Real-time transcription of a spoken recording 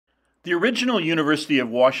The original University of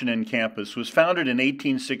Washington campus was founded in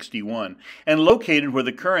 1861 and located where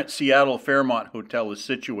the current Seattle Fairmont Hotel is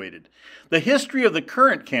situated. The history of the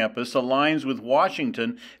current campus aligns with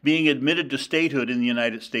Washington being admitted to statehood in the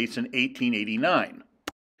United States in 1889.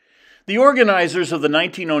 The organizers of the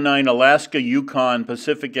 1909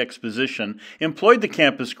 Alaska-Yukon-Pacific Exposition employed the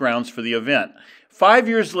campus grounds for the event. 5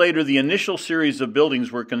 years later, the initial series of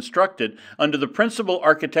buildings were constructed under the principal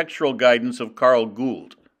architectural guidance of Carl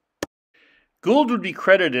Gould. Gould would be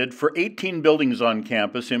credited for 18 buildings on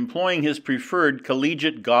campus, employing his preferred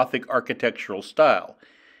Collegiate Gothic architectural style.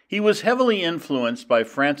 He was heavily influenced by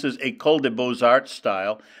France's Ecole de Beaux Arts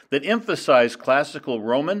style that emphasized classical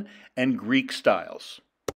Roman and Greek styles.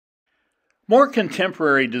 More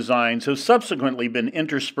contemporary designs have subsequently been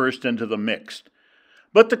interspersed into the mix,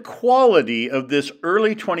 but the quality of this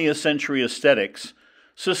early 20th century aesthetics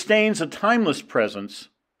sustains a timeless presence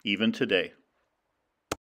even today.